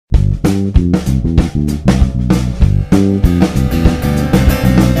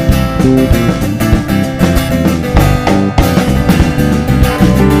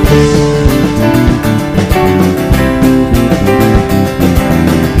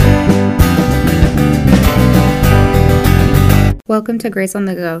Welcome to Grace on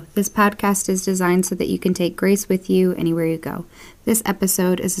the Go. This podcast is designed so that you can take grace with you anywhere you go. This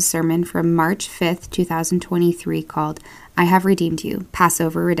episode is a sermon from March 5th, 2023 called I Have Redeemed You,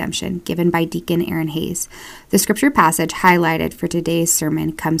 Passover Redemption, given by Deacon Aaron Hayes. The scripture passage highlighted for today's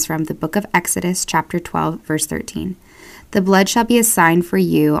sermon comes from the book of Exodus, chapter 12, verse 13. The blood shall be a sign for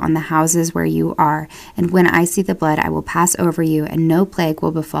you on the houses where you are, and when I see the blood, I will pass over you, and no plague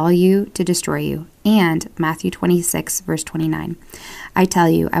will befall you to destroy you. And Matthew 26, verse 29. I tell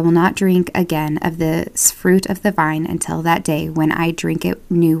you, I will not drink again of the fruit of the vine until that day when I drink it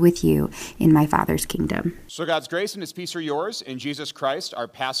new with you in my Father's kingdom. So God's grace and his peace are yours in Jesus Christ, our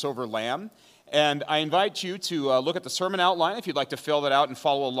Passover Lamb. And I invite you to look at the sermon outline if you'd like to fill that out and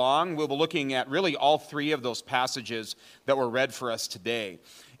follow along. We'll be looking at really all three of those passages that were read for us today.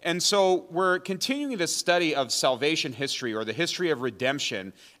 And so we're continuing this study of salvation history, or the history of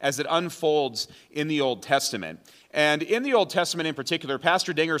redemption, as it unfolds in the Old Testament. And in the Old Testament in particular,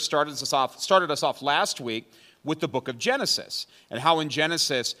 Pastor Dinger started us off last week with the book of Genesis, and how in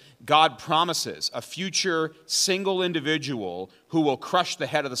Genesis, God promises a future single individual who will crush the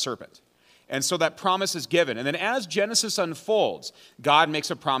head of the serpent. And so that promise is given. And then as Genesis unfolds, God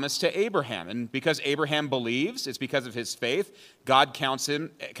makes a promise to Abraham. And because Abraham believes, it's because of his faith, God counts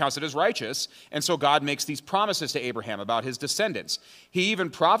it as righteous. And so God makes these promises to Abraham about his descendants. He even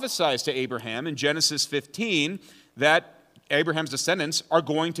prophesies to Abraham in Genesis 15 that Abraham's descendants are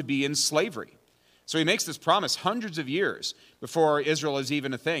going to be in slavery. So he makes this promise hundreds of years before Israel is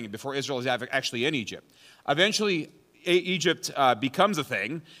even a thing, before Israel is actually in Egypt. Eventually, Egypt becomes a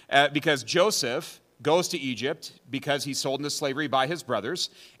thing because Joseph goes to Egypt because he's sold into slavery by his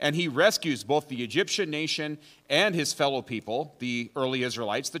brothers, and he rescues both the Egyptian nation and his fellow people, the early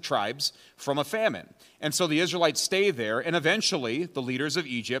Israelites, the tribes, from a famine. And so the Israelites stay there, and eventually the leaders of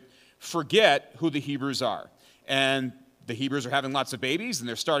Egypt forget who the Hebrews are. And the Hebrews are having lots of babies, and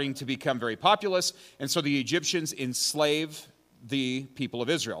they're starting to become very populous, and so the Egyptians enslave the people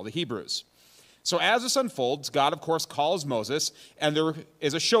of Israel, the Hebrews. So as this unfolds, God, of course, calls Moses, and there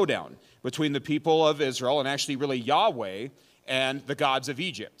is a showdown between the people of Israel and actually really Yahweh and the gods of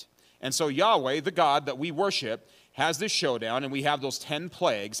Egypt. And so Yahweh, the God that we worship, has this showdown, and we have those 10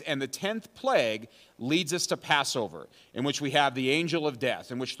 plagues, and the 10th plague leads us to Passover, in which we have the angel of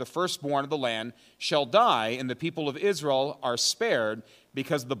death, in which the firstborn of the land shall die, and the people of Israel are spared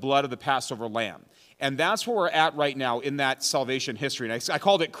because of the blood of the Passover lamb. And that's where we're at right now in that salvation history. And I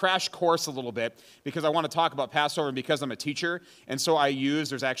called it Crash Course a little bit because I want to talk about Passover, and because I'm a teacher. And so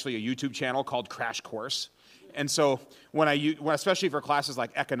there's actually a YouTube channel called Crash Course. And so especially for classes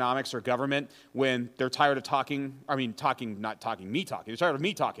like economics or government, when they're tired of they're tired of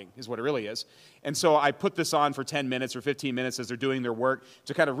me talking is what it really is. And so I put this on for 10 minutes or 15 minutes as they're doing their work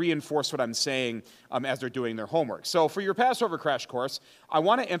to kind of reinforce what I'm saying as they're doing their homework. So for your Passover Crash Course, I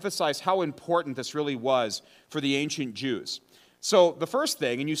want to emphasize how important this really was for the ancient Jews. So the first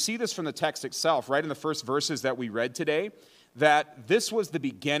thing, and you see this from the text itself, right in the first verses that we read today, that this was the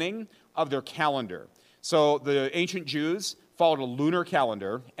beginning of their calendar. So the ancient Jews followed a lunar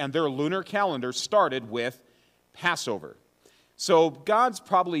calendar, and their lunar calendar started with Passover. So God's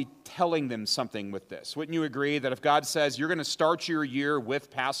probably telling them something with this. Wouldn't you agree that if God says you're going to start your year with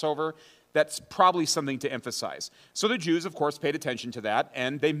Passover, that's probably something to emphasize? So the Jews, of course, paid attention to that,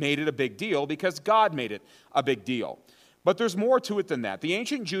 and they made it a big deal because God made it a big deal. But there's more to it than that. The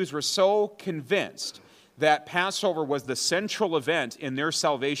ancient Jews were so convinced that Passover was the central event in their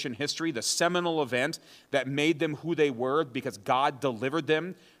salvation history, the seminal event that made them who they were because God delivered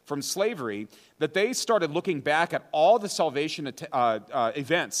them from slavery, that they started looking back at all the salvation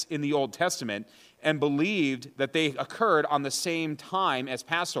events in the Old Testament and believed that they occurred on the same time as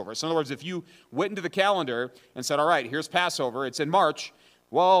Passover. So in other words, if you went into the calendar and said, all right, here's Passover, it's in March,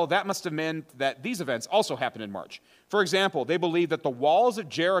 well, that must have meant that these events also happened in March. For example, they believed that the walls of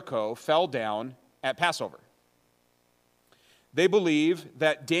Jericho fell down at Passover. They believe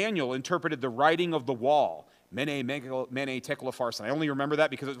that Daniel interpreted the writing of the wall, Mene, Tekel, Upharsin. I only remember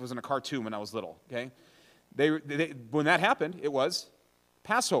that because it was in a cartoon when I was little. Okay, when that happened, it was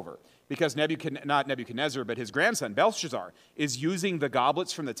Passover because not Nebuchadnezzar, but his grandson Belshazzar is using the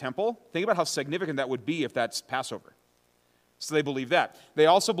goblets from the temple. Think about how significant that would be if that's Passover. So they believe that. They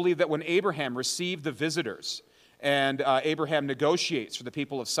also believe that when Abraham received the visitors, and Abraham negotiates for the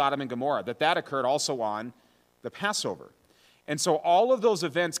people of Sodom and Gomorrah, that occurred also on the Passover. And so all of those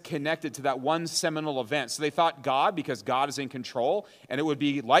events connected to that one seminal event. So they thought God, because God is in control, and it would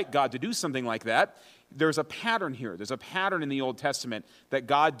be like God to do something like that. There's a pattern here. There's a pattern in the Old Testament that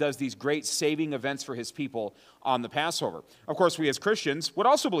God does these great saving events for his people on the Passover. Of course, we as Christians would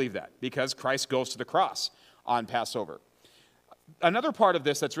also believe that because Christ goes to the cross on Passover. Another part of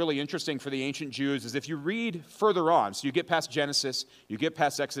this that's really interesting for the ancient Jews is if you read further on, so you get past Genesis, you get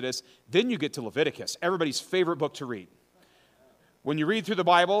past Exodus, then you get to Leviticus, everybody's favorite book to read. When you read through the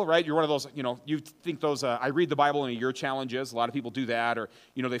Bible, right, you're one of those, you think those, I read the Bible in a year challenges. A lot of people do that, or,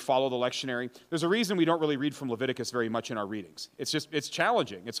 they follow the lectionary. There's a reason we don't really read from Leviticus very much in our readings. It's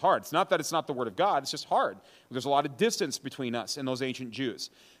challenging. It's hard. It's not that it's not the Word of God. It's just hard. There's a lot of distance between us and those ancient Jews.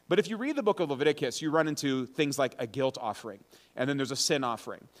 But if you read the book of Leviticus, you run into things like a guilt offering, and then there's a sin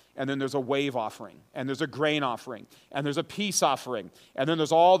offering, and then there's a wave offering, and there's a grain offering, and there's a peace offering, and then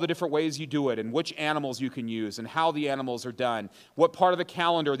there's all the different ways you do it, and which animals you can use, and how the animals are done, what part of the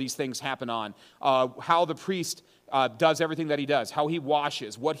calendar these things happen on, how the priest does everything that he does, how he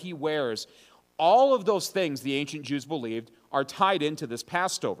washes, what he wears. All of those things the ancient Jews believed are tied into this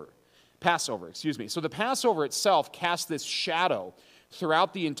Passover. So the Passover itself casts this shadow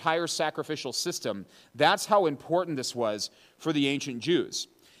throughout the entire sacrificial system. That's how important this was for the ancient Jews.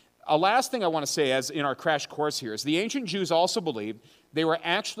 A last thing I want to say, as in our crash course here, is the ancient Jews also believed they were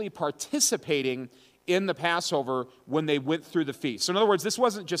actually participating in the Passover when they went through the feast. So in other words, this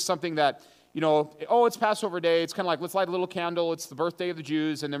wasn't just something that, it's Passover day, it's kind of like, let's light a little candle, it's the birthday of the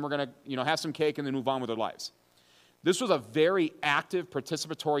Jews, and then we're going to, have some cake and then move on with our lives. This was a very active,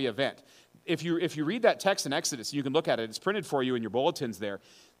 participatory event. If you read that text in Exodus, you can look at it. It's printed for you in your bulletins there.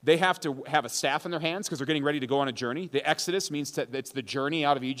 They have to have a staff in their hands because they're getting ready to go on a journey. The Exodus means it's the journey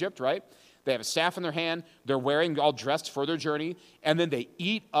out of Egypt, right? They have a staff in their hand. They're wearing, all dressed for their journey. And then they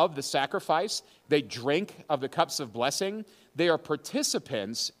eat of the sacrifice. They drink of the cups of blessing. They are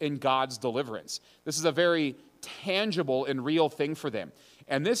participants in God's deliverance. This is a very tangible and real thing for them.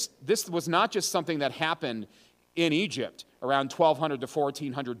 And this was not just something that happened in Egypt around 1200 to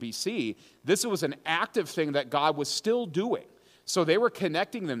 1400 BC. This was an active thing that God was still doing. So they were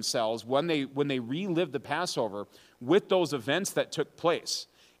connecting themselves when they relived the Passover with those events that took place.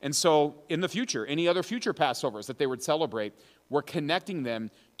 And so in the future, any other future Passovers that they would celebrate, were connecting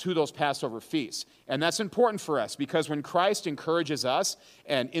them to those Passover feasts. And that's important for us because when Christ encourages us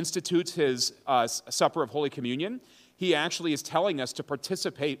and institutes his supper of Holy Communion, he actually is telling us to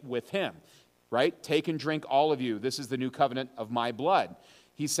participate with him. Right? Take and drink, all of you. This is the new covenant of my blood.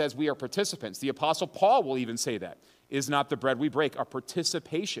 He says we are participants. The Apostle Paul will even say that. Is not the bread we break a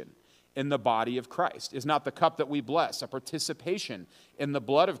participation in the body of Christ? Is not the cup that we bless a participation in the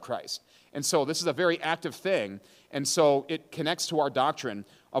blood of Christ? And so this is a very active thing. And so it connects to our doctrine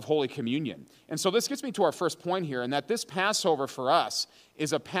of Holy Communion. And so this gets me to our first point here, and that this Passover for us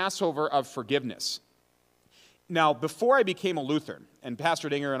is a Passover of forgiveness. Now, before I became a Lutheran, and Pastor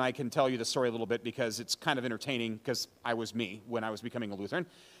Dinger and I can tell you the story a little bit because it's kind of entertaining because I was me when I was becoming a Lutheran,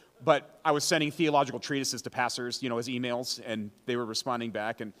 but I was sending theological treatises to pastors, as emails, and they were responding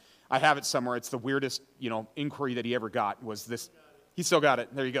back, and I have it somewhere. It's the weirdest, inquiry that he ever got was this. He still got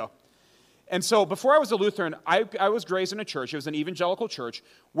it. There you go. And so before I was a Lutheran, I was raised in a church. It was an evangelical church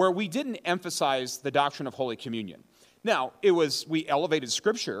where we didn't emphasize the doctrine of Holy Communion. Now, we elevated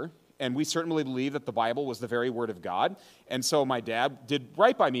Scripture, and we certainly believe that the Bible was the very Word of God. And so my dad did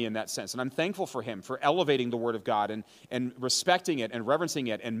right by me in that sense. And I'm thankful for him for elevating the Word of God and respecting it and reverencing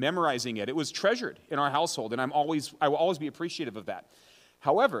it and memorizing it. It was treasured in our household, and I will always be appreciative of that.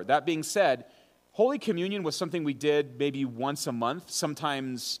 However, that being said, Holy Communion was something we did maybe once a month,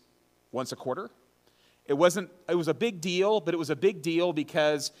 sometimes once a quarter. It was a big deal, but it was a big deal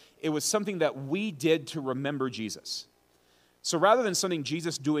because it was something that we did to remember Jesus. So rather than something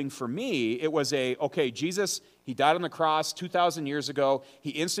Jesus doing for me, it was Jesus, he died on the cross 2,000 years ago. He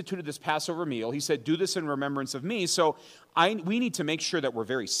instituted this Passover meal. He said, do this in remembrance of me. So we need to make sure that we're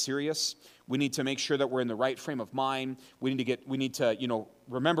very serious. We need to make sure that we're in the right frame of mind. We need to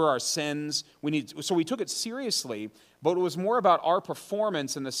remember our sins. So we took it seriously, but it was more about our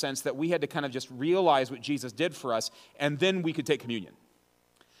performance in the sense that we had to kind of just realize what Jesus did for us, and then we could take communion.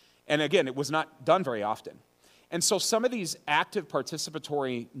 And again, it was not done very often. And so some of these active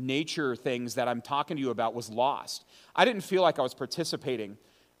participatory nature things that I'm talking to you about was lost. I didn't feel like I was participating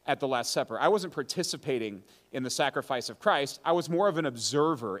at the Last Supper. I wasn't participating in the sacrifice of Christ. I was more of an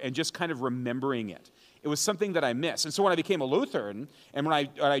observer and just kind of remembering it. It was something that I missed. And so when I became a Lutheran and when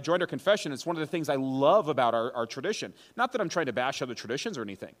I joined our confession, it's one of the things I love about our tradition. Not that I'm trying to bash other traditions or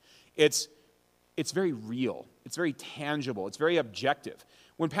anything. It's very real. It's very tangible. It's very objective.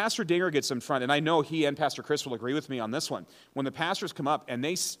 When Pastor Dinger gets in front, and I know he and Pastor Chris will agree with me on this one, when the pastors come up and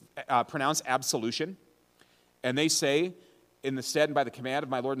they pronounce absolution, and they say, in the stead and by the command of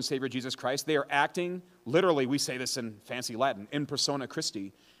my Lord and Savior Jesus Christ, they are acting, literally, we say this in fancy Latin, in persona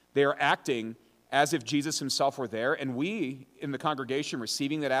Christi. They are acting as if Jesus himself were there, and we, in the congregation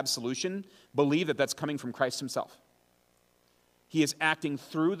receiving that absolution, believe that that's coming from Christ himself. He is acting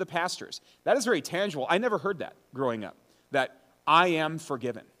through the pastors. That is very tangible. I never heard that growing up, that I am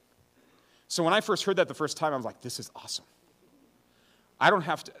forgiven. So when I first heard that the first time, I was like, this is awesome. I don't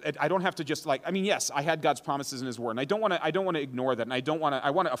have to just yes, I had God's promises in his word. And I don't want to ignore that. And I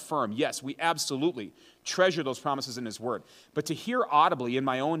want to affirm, yes, we absolutely treasure those promises in his word. But to hear audibly in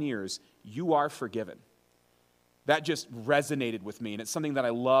my own ears, you are forgiven. That just resonated with me, and it's something that I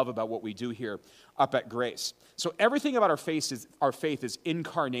love about what we do here up at Grace. So everything about our faith is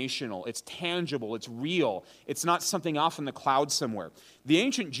incarnational, it's tangible, it's real. It's not something off in the clouds somewhere. The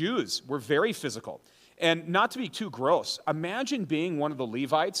ancient Jews were very physical. And not to be too gross, imagine being one of the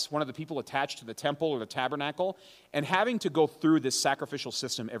Levites, one of the people attached to the temple or the tabernacle, and having to go through this sacrificial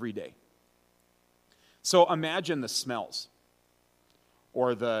system every day. So imagine the smells,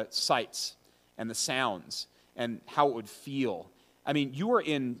 or the sights, and the sounds, and how it would feel. I mean, you are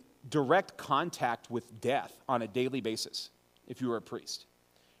in direct contact with death on a daily basis if you were a priest.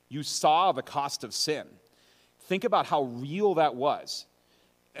 You saw the cost of sin. Think about how real that was.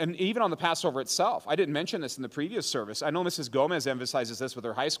 And even on the Passover itself, I didn't mention this in the previous service. I know Mrs. Gomez emphasizes this with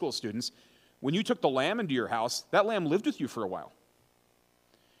her high school students. When you took the lamb into your house, that lamb lived with you for a while.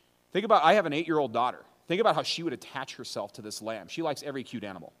 Think about, I have an 8-year-old daughter. Think about how she would attach herself to this lamb. She likes every cute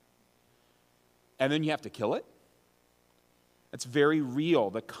animal. And then you have to kill it? It's very real.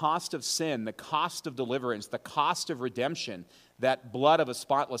 The cost of sin, the cost of deliverance, the cost of redemption, that blood of a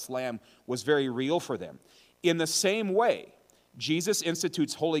spotless lamb was very real for them. In the same way, Jesus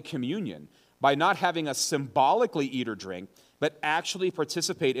institutes Holy Communion by not having us symbolically eat or drink, but actually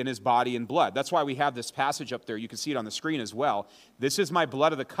participate in his body and blood. That's why we have this passage up there. You can see it on the screen as well. This is my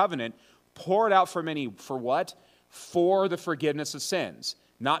blood of the covenant, poured out for many. For what? For the forgiveness of sins.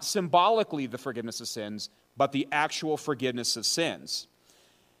 Not symbolically the forgiveness of sins, but the actual forgiveness of sins.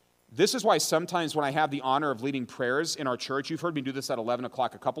 This is why sometimes when I have the honor of leading prayers in our church, you've heard me do this at 11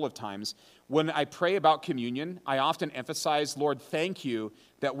 o'clock a couple of times, when I pray about communion, I often emphasize, Lord, thank you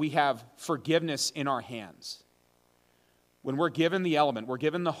that we have forgiveness in our hands. When we're given the element, we're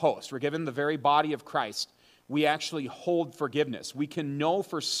given the host, we're given the very body of Christ, we actually hold forgiveness. We can know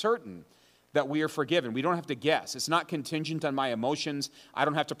for certain that we are forgiven. We don't have to guess. It's not contingent on my emotions. I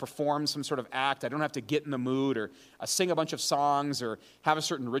don't have to perform some sort of act. I don't have to get in the mood or sing a bunch of songs or have a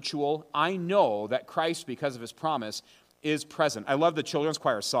certain ritual. I know that Christ, because of his promise, is present. I love the children's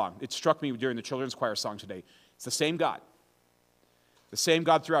choir song. It struck me during the children's choir song today. It's the same God. The same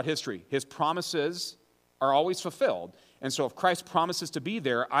God throughout history. His promises are always fulfilled. And so if Christ promises to be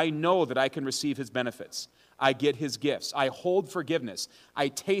there, I know that I can receive his benefits. I get his gifts. I hold forgiveness. I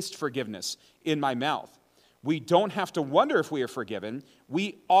taste forgiveness in my mouth. We don't have to wonder if we are forgiven.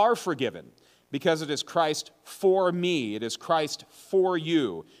 We are forgiven because it is Christ for me. It is Christ for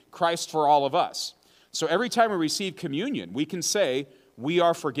you. Christ for all of us. So every time we receive communion, we can say we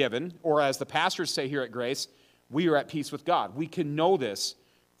are forgiven, or as the pastors say here at Grace, we are at peace with God. We can know this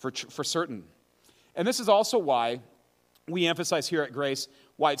for certain. And this is also why we emphasize here at Grace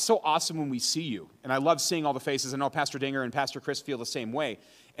why it's so awesome when we see you. And I love seeing all the faces. I know Pastor Dinger and Pastor Chris feel the same way.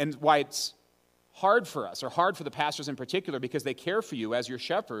 And why it's hard for us, or hard for the pastors in particular, because they care for you as your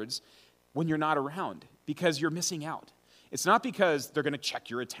shepherds when you're not around, because you're missing out. It's not because they're going to check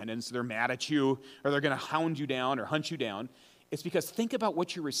your attendance, they're mad at you, or they're going to hound you down or hunt you down. It's because think about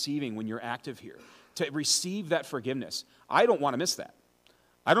what you're receiving when you're active here. To receive that forgiveness, I don't want to miss that.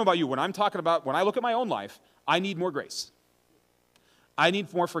 I don't know about you. When I look at my own life, I need more grace. I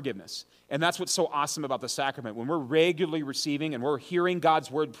need more forgiveness. And that's what's so awesome about the sacrament. When we're regularly receiving and we're hearing God's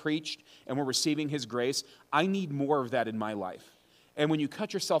word preached and we're receiving his grace, I need more of that in my life. And when you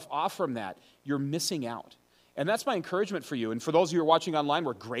cut yourself off from that, you're missing out. And that's my encouragement for you. And for those of you who are watching online,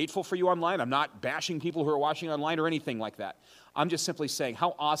 we're grateful for you online. I'm not bashing people who are watching online or anything like that. I'm just simply saying,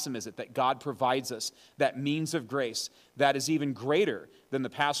 how awesome is it that God provides us that means of grace that is even greater than the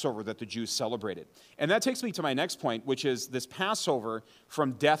Passover that the Jews celebrated. And that takes me to my next point, which is this Passover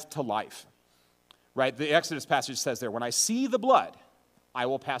from death to life. Right? The Exodus passage says there, when I see the blood, I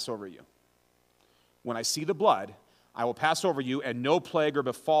will pass over you. When I see the blood, I will pass over you, and no plague or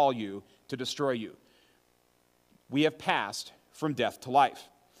befall you to destroy you. We have passed from death to life.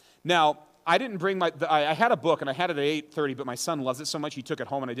 Now, I didn't bring I had a book, and I had it at 8:30, but my son loves it so much, he took it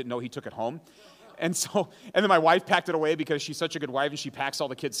home, and I didn't know he took it home. And then my wife packed it away because she's such a good wife, and she packs all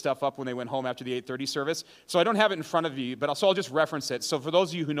the kids' stuff up when they went home after the 8:30 service. So I don't have it in front of you, but I'll just reference it. So for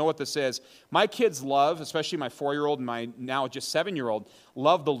those of you who know what this is, my kids love, especially my 4-year-old and my now just 7-year-old,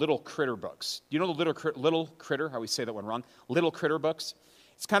 love the Little Critter books. Do you know the Little Critter? How we say that one wrong? Little Critter books.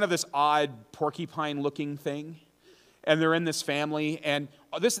 It's kind of this odd porcupine-looking thing. And they're in this family, and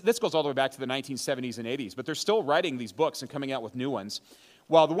this goes all the way back to the 1970s and 80s, but they're still writing these books and coming out with new ones.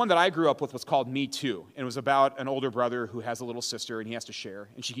 Well, the one that I grew up with was called Me Too, and it was about an older brother who has a little sister, and he has to share,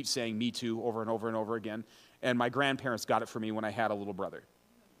 and she keeps saying Me Too over and over and over again, and my grandparents got it for me when I had a little brother.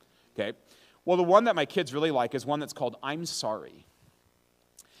 Okay? Well, the one that my kids really like is one that's called I'm Sorry.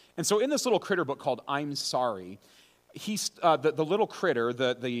 And so in this little critter book called I'm Sorry, the little critter,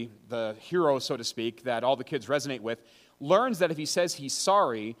 the hero, so to speak, that all the kids resonate with, learns that if he says he's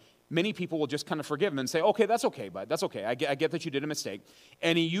sorry, many people will just kind of forgive him and say, okay, that's okay, bud, that's okay. I get that you did a mistake.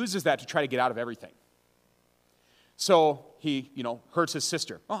 And he uses that to try to get out of everything. So he, hurts his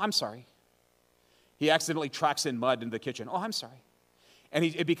sister. Oh, I'm sorry. He accidentally tracks in mud into the kitchen. Oh, I'm sorry. And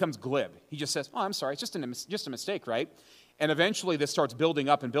it becomes glib. He just says, oh, I'm sorry, it's just a mistake, right? And eventually this starts building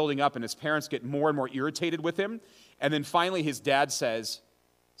up, and his parents get more and more irritated with him. And then finally his dad says,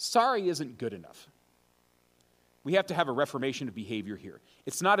 sorry isn't good enough. We have to have a reformation of behavior here.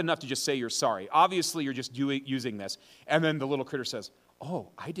 It's not enough to just say you're sorry. Obviously you're just using this. And then the little critter says,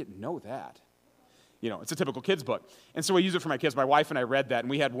 oh, I didn't know that. It's a typical kid's book. And so I use it for my kids. My wife and I read that, and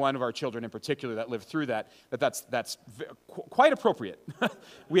we had one of our children in particular that lived through that's quite appropriate.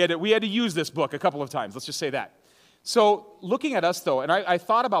 we had to use this book a couple of times, let's just say that. So looking at us, though, and I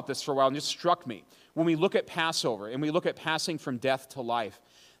thought about this for a while, and it just struck me, when we look at Passover, and we look at passing from death to life,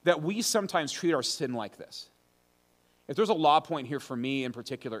 that we sometimes treat our sin like this. If there's a law point here for me in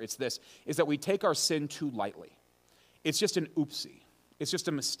particular, it's this, is that we take our sin too lightly. It's just an oopsie. It's just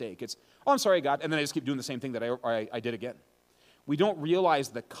a mistake. It's, oh, I'm sorry, God, and then I just keep doing the same thing that I did again. We don't realize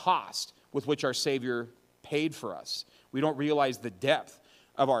the cost with which our Savior paid for us. We don't realize the depth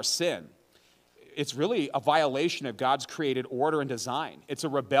of our sin. It's really a violation of God's created order and design. It's a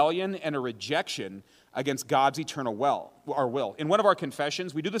rebellion and a rejection against God's eternal will. In one of our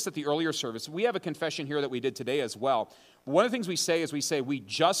confessions, we do this at the earlier service. We have a confession here that we did today as well. One of the things we say is we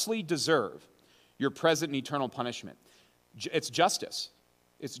justly deserve your present and eternal punishment. It's justice.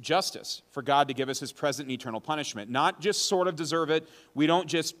 It's justice for God to give us his present and eternal punishment. Not just sort of deserve it. We don't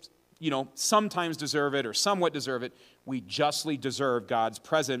just, sometimes deserve it or somewhat deserve it. We justly deserve God's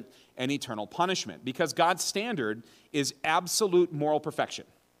present and eternal punishment because God's standard is absolute moral perfection.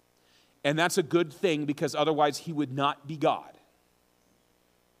 And that's a good thing because otherwise he would not be God.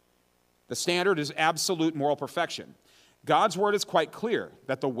 The standard is absolute moral perfection. God's word is quite clear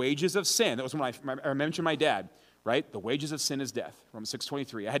that the wages of sin, that was when I mentioned my dad, right? The wages of sin is death, Romans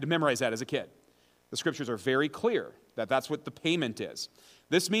 6:23. I had to memorize that as a kid. The scriptures are very clear that that's what the payment is.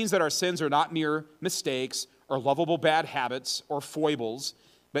 This means that our sins are not mere mistakes or lovable bad habits or foibles,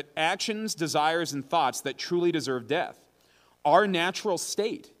 but actions, desires, and thoughts that truly deserve death. Our natural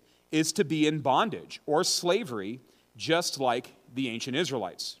state is to be in bondage or slavery, just like the ancient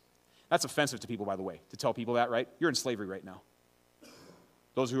Israelites. That's offensive to people, by the way, to tell people that, right? You're in slavery right now.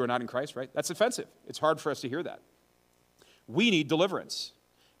 Those who are not in Christ, right? That's offensive. It's hard for us to hear that. We need deliverance.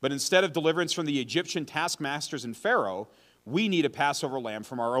 But instead of deliverance from the Egyptian taskmasters and Pharaoh, we need a Passover lamb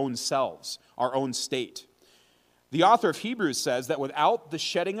from our own selves, our own state. The author of Hebrews says that without the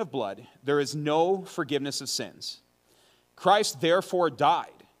shedding of blood, there is no forgiveness of sins. Christ therefore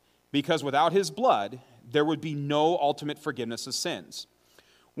died, because without his blood, there would be no ultimate forgiveness of sins.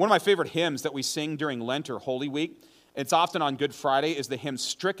 One of my favorite hymns that we sing during Lent or Holy Week, it's often on Good Friday, is the hymn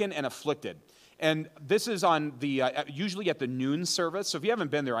Stricken and Afflicted. And this is on usually at the noon service. So if you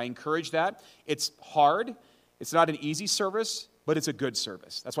haven't been there, I encourage that. It's hard. It's not an easy service, but it's a good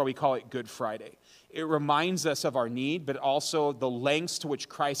service. That's why we call it Good Friday. It reminds us of our need, but also the lengths to which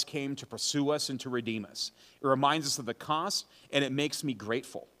Christ came to pursue us and to redeem us. It reminds us of the cost, and it makes me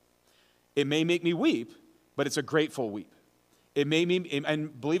grateful. It may make me weep, but it's a grateful weep. It may mean,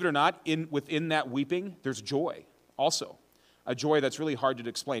 and believe it or not, within that weeping, there's joy also. A joy that's really hard to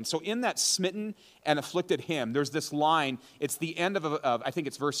explain. So in that smitten and afflicted hymn, there's this line. It's the end of I think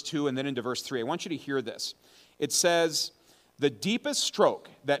it's verse 2 and then into verse 3. I want you to hear this. It says, the deepest stroke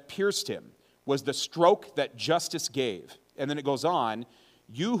that pierced him was the stroke that justice gave. And then it goes on,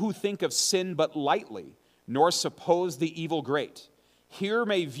 you who think of sin but lightly, nor suppose the evil great, here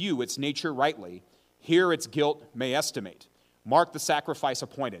may view its nature rightly, here its guilt may estimate. Mark the sacrifice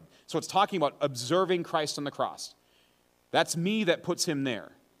appointed. So it's talking about observing Christ on the cross. That's me that puts him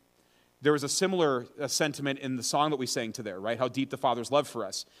there. There was a similar sentiment in the song that we sang to there, right? How deep the Father's love for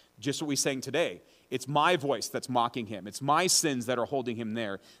us. Just what we sang today. It's my voice that's mocking him. It's my sins that are holding him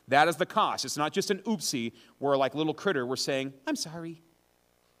there. That is the cost. It's not just an oopsie where like little critter we're saying, I'm sorry.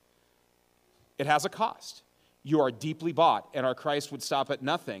 It has a cost. You are deeply bought, and our Christ would stop at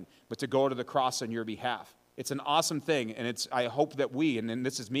nothing but to go to the cross on your behalf. It's an awesome thing, and I hope that we, and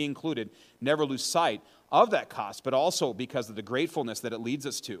this is me included, never lose sight of that cost, but also because of the gratefulness that it leads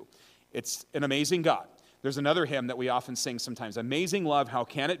us to. It's an amazing God. There's another hymn that we often sing sometimes, amazing love, how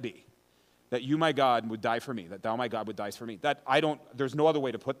can it be that you, my God, would die for me, that thou, my God, would die for me. There's no other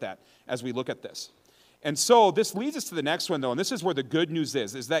way to put that as we look at this. And so this leads us to the next one, though, and this is where the good news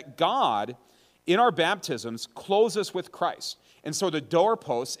is that God, in our baptisms, clothes us with Christ. And so the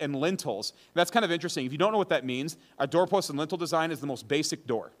doorposts and lintels, that's kind of interesting. If you don't know what that means, a doorpost and lintel design is the most basic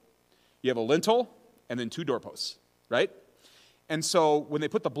door. You have a lintel and then 2 doorposts, right? And so when they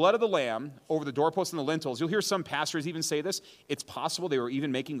put the blood of the lamb over the doorposts and the lintels, you'll hear some pastors even say this, it's possible they were even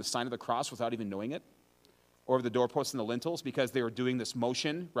making the sign of the cross without even knowing it, over the doorposts and the lintels, because they were doing this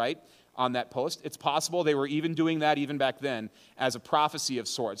motion, right, on that post. It's possible they were even doing that even back then as a prophecy of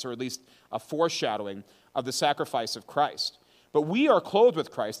sorts, or at least a foreshadowing of the sacrifice of Christ. But we are clothed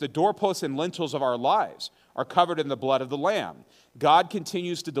with Christ. The doorposts and lintels of our lives are covered in the blood of the Lamb. God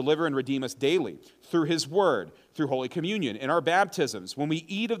continues to deliver and redeem us daily through His Word, through Holy Communion, in our baptisms, when we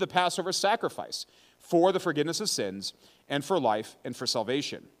eat of the Passover sacrifice for the forgiveness of sins and for life and for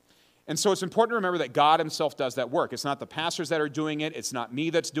salvation. And so it's important to remember that God Himself does that work. It's not the pastors that are doing it. It's not me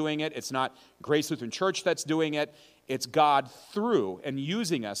that's doing it. It's not Grace Lutheran Church that's doing it. It's God through and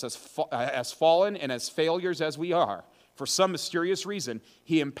using us as fallen and as failures as we are. For some mysterious reason,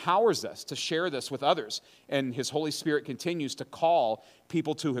 He empowers us to share this with others, and His Holy Spirit continues to call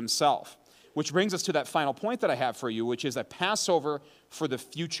people to Himself. Which brings us to that final point that I have for you, which is a Passover for the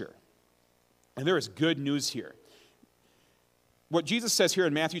future. And there is good news here. What Jesus says here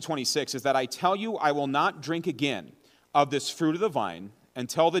in Matthew 26 is that I tell you, I will not drink again of this fruit of the vine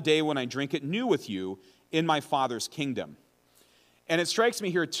until the day when I drink it new with you in my Father's kingdom. And it strikes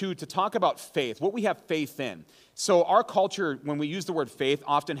me here, too, to talk about faith, what we have faith in. So our culture, when we use the word faith,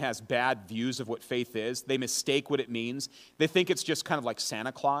 often has bad views of what faith is. They mistake what it means. They think it's just kind of like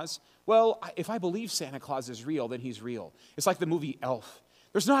Santa Claus. Well, if I believe Santa Claus is real, then he's real. It's like the movie Elf.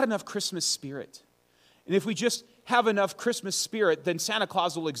 There's not enough Christmas spirit. And if we just have enough Christmas spirit, then Santa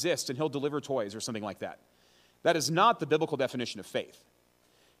Claus will exist and he'll deliver toys or something like that. That is not the biblical definition of faith.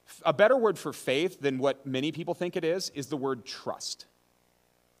 A better word for faith than what many people think it is the word trust.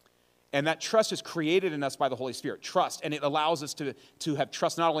 And that trust is created in us by the Holy Spirit. Trust. And it allows us to have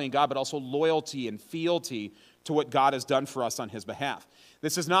trust not only in God, but also loyalty and fealty to what God has done for us on His behalf.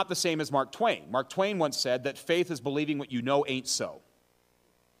 This is not the same as Mark Twain. Mark Twain once said that faith is believing what you know ain't so.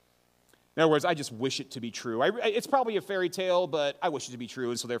 In other words, I just wish it to be true. It's probably a fairy tale, but I wish it to be true,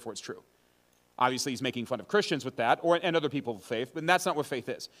 and so therefore it's true. Obviously, he's making fun of Christians with that, and other people of faith, but that's not what faith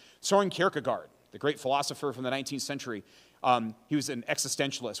is. Soren Kierkegaard, the great philosopher from the 19th century, he was an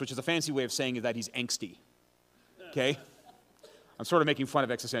existentialist, which is a fancy way of saying that he's angsty. Okay? I'm sort of making fun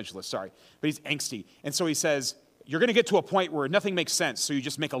of existentialists, sorry. But he's angsty. And so he says, you're going to get to a point where nothing makes sense, so you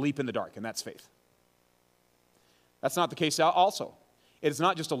just make a leap in the dark, and that's faith. That's not the case also. It's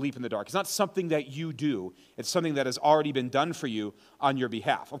not just a leap in the dark. It's not something that you do. It's something that has already been done for you on your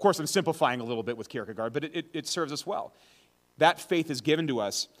behalf. Of course, I'm simplifying a little bit with Kierkegaard, but it serves us well. That faith is given to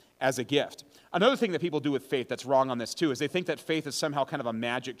us as a gift. Another thing that people do with faith that's wrong on this too is they think that faith is somehow kind of a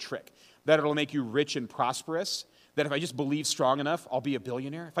magic trick, that it'll make you rich and prosperous, that if I just believe strong enough, I'll be a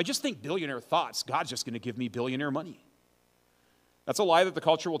billionaire. If I just think billionaire thoughts, God's just going to give me billionaire money. That's a lie that the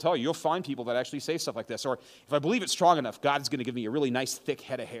culture will tell you. You'll find people that actually say stuff like this. Or if I believe it strong enough, God's going to give me a really nice thick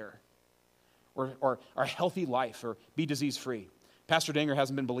head of hair. Or a healthy life, or be disease-free. Pastor Danger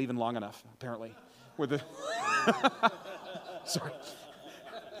hasn't been believing long enough, apparently. Sorry.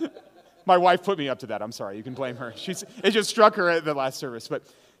 My wife put me up to that. I'm sorry. You can blame her. It just struck her at the last service. But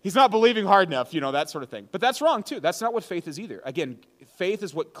he's not believing hard enough, that sort of thing. But that's wrong, too. That's not what faith is either. Again, faith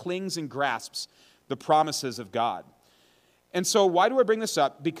is what clings and grasps the promises of God. And so why do I bring this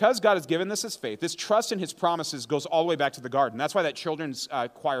up? Because God has given this as faith. This trust in His promises goes all the way back to the garden. That's why that children's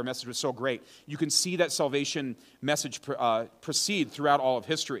choir message was so great. You can see that salvation message proceed throughout all of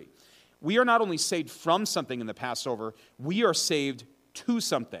history. We are not only saved from something in the Passover, we are saved to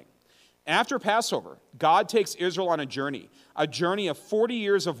something. After Passover, God takes Israel on a journey of 40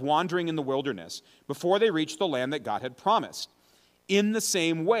 years of wandering in the wilderness before they reach the land that God had promised. In the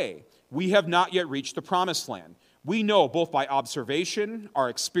same way, we have not yet reached the promised land. We know both by observation, our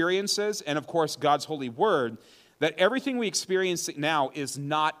experiences, and of course God's holy word, that everything we experience now is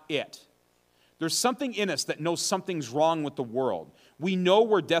not it. There's something in us that knows something's wrong with the world. We know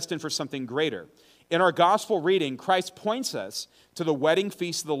we're destined for something greater. In our gospel reading, Christ points us to the wedding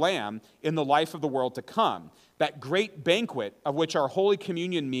feast of the Lamb in the life of the world to come, that great banquet of which our Holy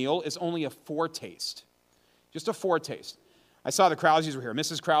Communion meal is only a foretaste. Just a foretaste. I saw the Krauses were here.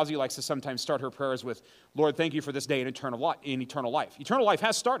 Mrs. Krause likes to sometimes start her prayers with, Lord, thank you for this day in eternal life. Eternal life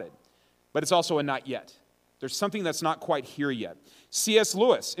has started, but it's also a not yet. There's something that's not quite here yet. C.S.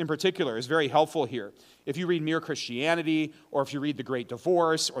 Lewis, in particular, is very helpful here. If you read Mere Christianity, or if you read The Great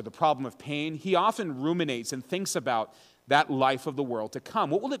Divorce, or The Problem of Pain, he often ruminates and thinks about that life of the world to come.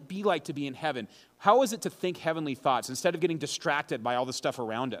 What will it be like to be in heaven? How is it to think heavenly thoughts instead of getting distracted by all the stuff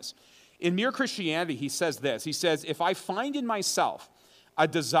around us? In Mere Christianity, he says this. He says, if I find in myself a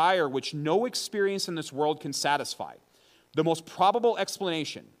desire which no experience in this world can satisfy, the most probable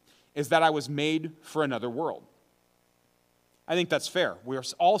explanation is that I was made for another world. I think that's fair. We're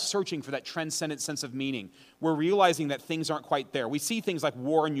all searching for that transcendent sense of meaning. We're realizing that things aren't quite there. We see things like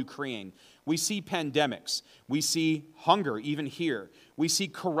war in Ukraine. We see pandemics. We see hunger even here. We see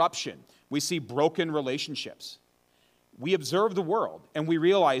corruption. We see broken relationships. We observe the world and we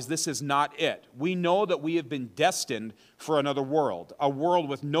realize this is not it. We know that we have been destined for another world, a world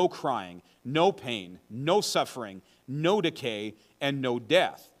with no crying, no pain, no suffering, no decay, and no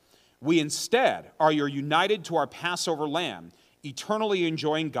death. We instead are united to our Passover lamb, eternally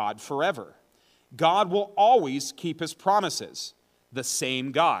enjoying God forever. God will always keep his promises. The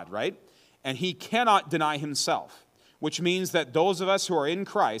same God, right? And he cannot deny himself, which means that those of us who are in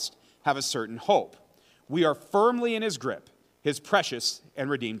Christ have a certain hope. We are firmly in his grip, his precious and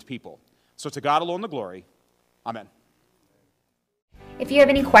redeemed people. So to God alone the glory. Amen. If you have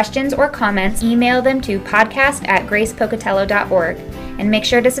any questions or comments, email them to podcast@gracepocatello.org. And make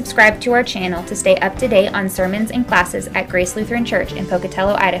sure to subscribe to our channel to stay up to date on sermons and classes at Grace Lutheran Church in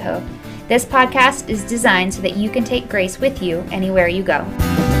Pocatello, Idaho. This podcast is designed so that you can take grace with you anywhere you go.